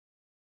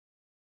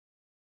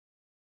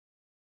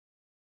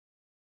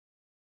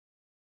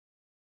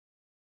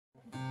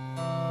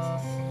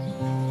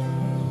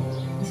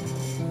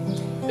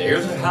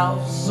There's a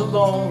house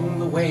along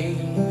the way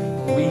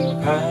we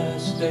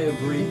passed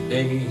every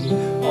day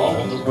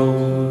on the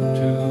road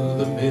to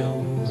the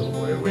mill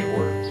where we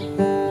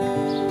worked.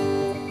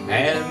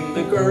 And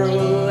the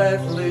girl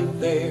that lived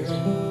there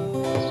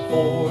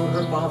for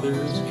her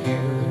father's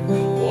care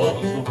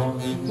was the one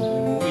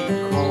we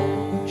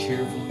called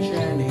Cheerful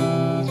Jenny.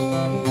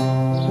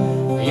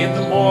 In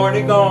the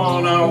morning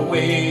on our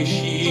way,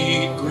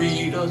 she'd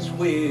greet us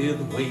with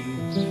a wave.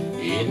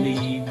 In the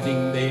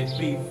evening there'd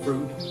be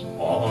fruit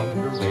on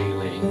her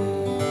railing.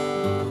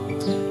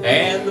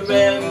 And the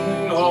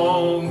men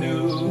all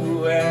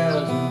knew,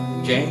 as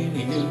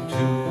Jenny knew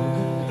too,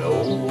 no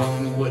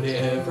one would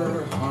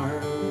ever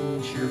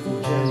harm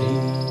Cheerful Jenny.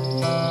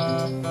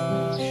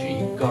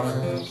 She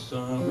guarded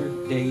summer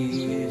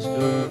days,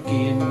 took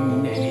in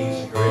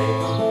any stray.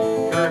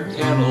 Her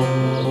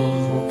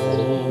kennels were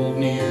full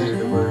near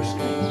to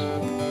bursting,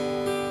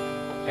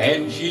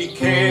 and she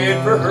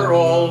cared for her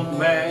old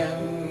man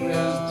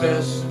as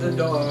best a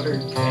daughter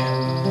can.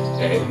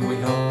 And we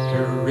helped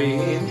her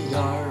in the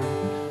yard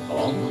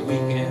on the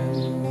weekend.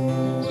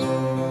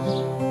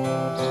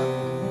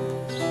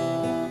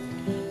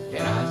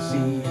 And I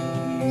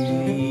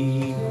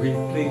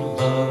secretly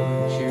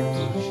love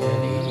Cheerful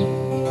Jenny,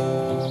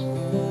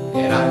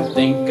 and I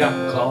think I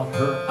caught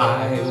her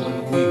eye when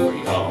we were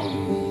young.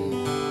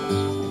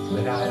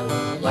 But I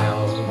was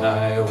loud and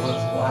I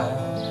was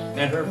wild,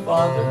 and her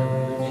father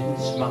didn't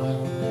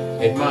smile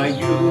at my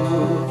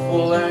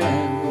youthful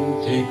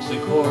antics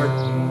of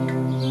courting.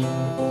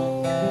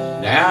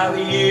 Now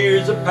the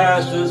years have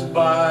passed us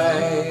by.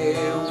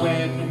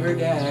 When her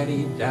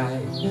daddy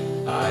died,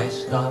 I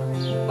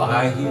stopped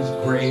by his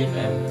grave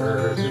and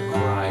heard her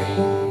crying.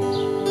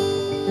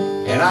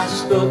 And I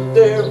stood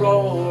there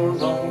all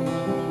alone,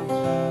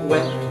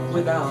 wept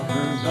without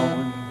her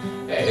knowing,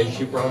 as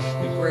she brushed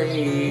the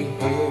gray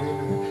hair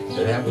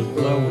that was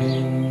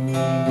blowing.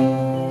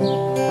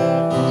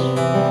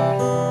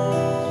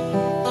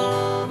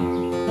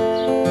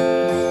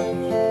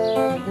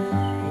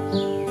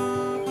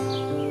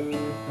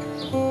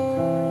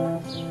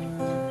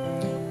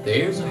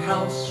 There's a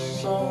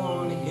house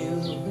on a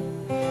hill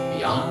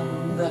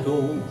beyond that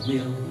old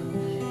mill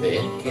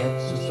that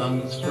gets the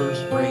sun's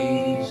first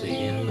rays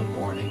in the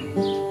morning.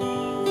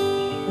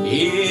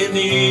 In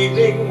the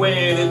evening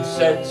when it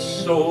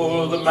sets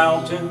o'er the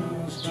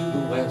mountains to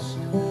the west,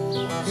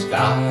 the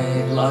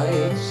sky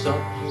lights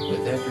up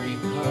with every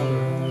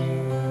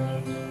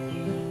color.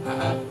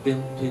 I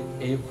built it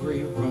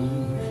every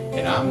room,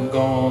 and I'm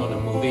gonna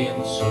move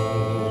in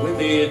soon, with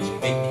its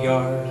big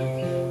yard,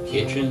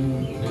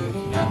 kitchen, and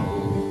piano.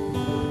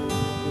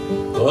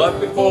 But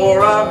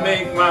before I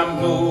make my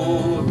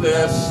move,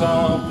 there's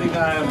something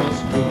I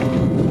must do.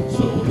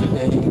 So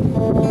today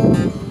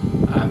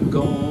I'm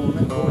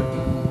gonna court,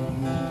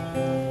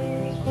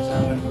 'cause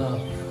I'm in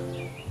love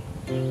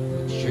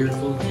with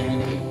Cheerful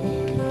Jenny.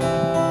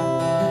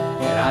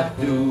 And I'd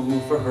do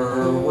for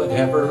her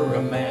whatever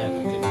a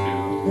man can do.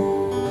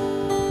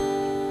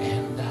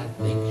 And I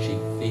think she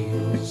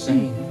feels the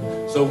same,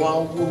 so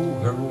I'll woo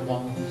her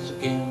once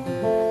again.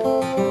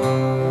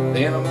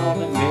 Then I'm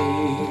gonna